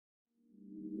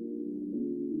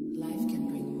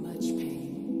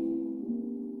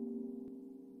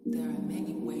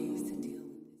many ways to deal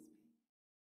with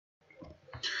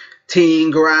this.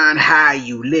 Teen Grind, how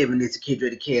you living? It's Kid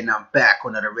the Kid, and I'm back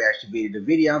with another reaction video. The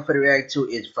video I'm going to react to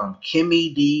is from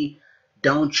Kimmie D.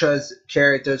 Don't trust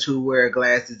characters who wear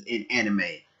glasses in anime.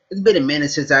 It's been a minute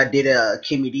since I did a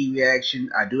Kimmie D reaction.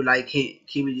 I do like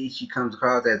Kimmie D. She comes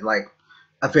across as like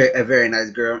a very nice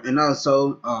girl. And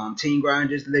also, Teen Grind,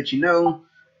 just to let you know,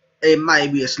 it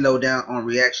might be a slowdown on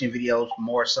reaction videos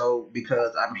more so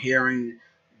because I'm hearing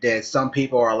that some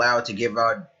people are allowed to give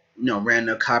out,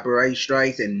 random copyright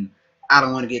strikes, and I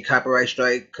don't want to get copyright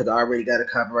strike because I already got a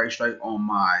copyright strike on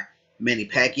my Manny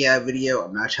Pacquiao video.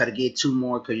 I'm not trying to get two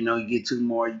more because you get two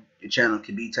more, the channel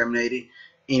can be terminated.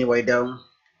 Anyway, though,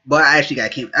 but I actually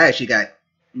got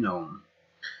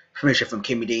permission from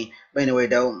Kimmie D. But anyway,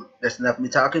 though, that's enough of me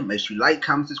talking. Make sure you like,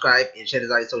 comment, subscribe, and share this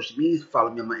on social media. Follow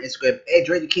me on my Instagram at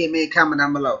DreTheKid. Comment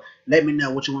down below. Let me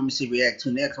know what you want me to see react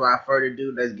to next. Without further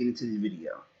ado, let's get into this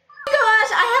video. Oh my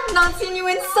gosh, I have not seen you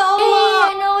in so long.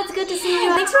 Hey, I know, it's good to see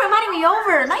you. Thanks for inviting me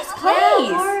over. Nice place.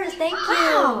 Yeah, of course, thank you.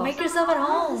 Wow. Make yourself at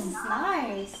home. This is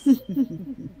nice.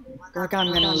 Like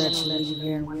I'm gonna let you leave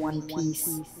here in one piece.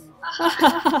 Did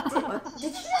you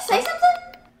just say something?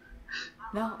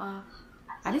 No,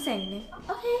 I didn't say anything.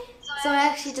 Okay. So I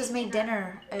actually just made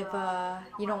dinner. If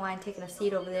you don't mind taking a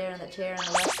seat over there in the chair on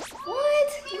the left.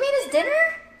 What? You made us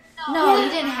dinner? No, Yeah. you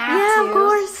didn't have to. Yeah, of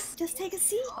course. Just take a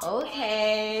seat.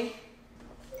 Okay.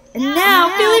 And now,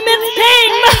 Philly Min's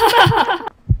paying!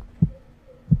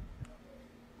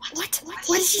 What?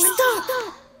 Why did she stop?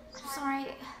 I'm sorry.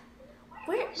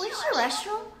 Where's your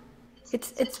restroom?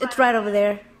 It's right over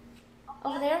there.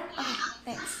 Over there? Okay,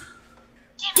 thanks.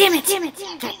 Damn it!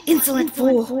 That insolent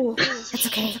fool. That's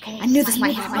okay. I knew this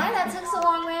might happen. Why that took so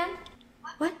long, man?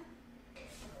 What?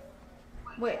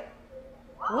 Wait.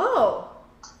 Whoa.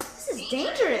 This is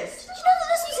dangerous. Did you know that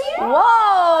this was here?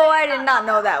 Whoa! I did not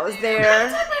know that was Don't there.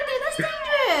 talk like that. That's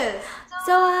dangerous.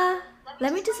 So,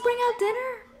 let me just bring out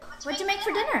dinner. What'd you make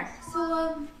for dinner? So,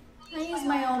 I use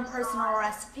my own personal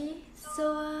recipe.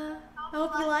 So, I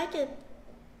hope you like it.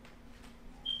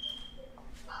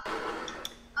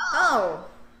 Oh.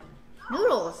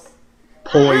 Noodles.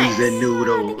 Poison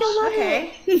noodles.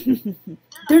 Okay.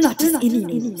 They're not just any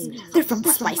noodles. They're from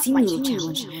the Spicy Noodle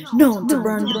Challenge, known to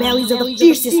burn the bellies of the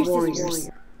fiercest warriors.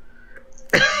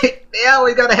 They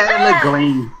always gotta have a little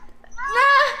gleam.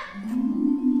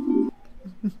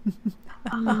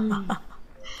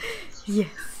 Yes.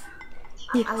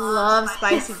 I love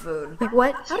spicy food. Like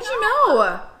what? How did you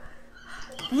know?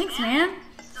 Thanks, man.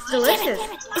 It's delicious.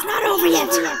 Damn it. It's not over yet.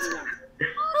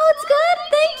 Oh, it's good.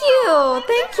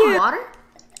 Thank you. Water?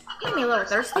 Made me a little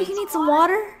thirsty. Oh, you need some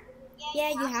water? Yeah,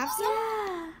 you have some?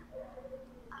 Yeah.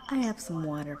 I have some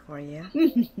water for you.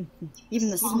 Even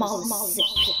the smallest sip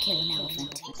could kill an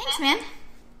elephant. Thanks, man.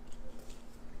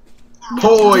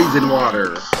 Poison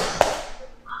water.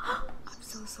 I'm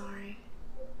so sorry.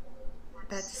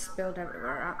 That just spilled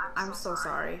everywhere. I'm so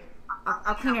sorry.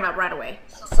 I'll clean it up right away.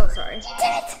 So sorry.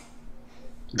 Damn it!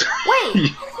 Wait!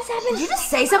 How did this happen? Did you just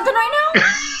say something right now?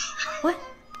 What?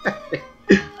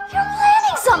 You're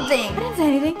planning something! I didn't say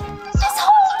anything. This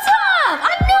whole time!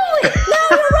 I knew it! No,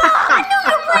 you're wrong! I knew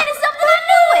you were planning something! I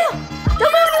knew it!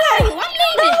 Don't let me tell you! I'm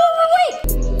leaving! No, wait!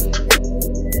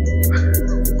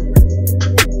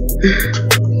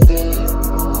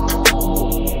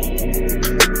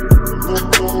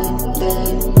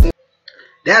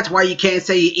 That's why you can't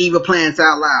say your evil plans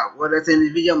out loud. Well, that's in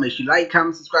this video. Make sure you like,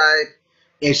 comment, subscribe,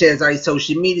 and share this on your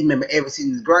social media. Remember, every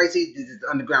season is Gracie. This is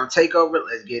Underground Takeover.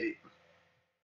 Let's get it.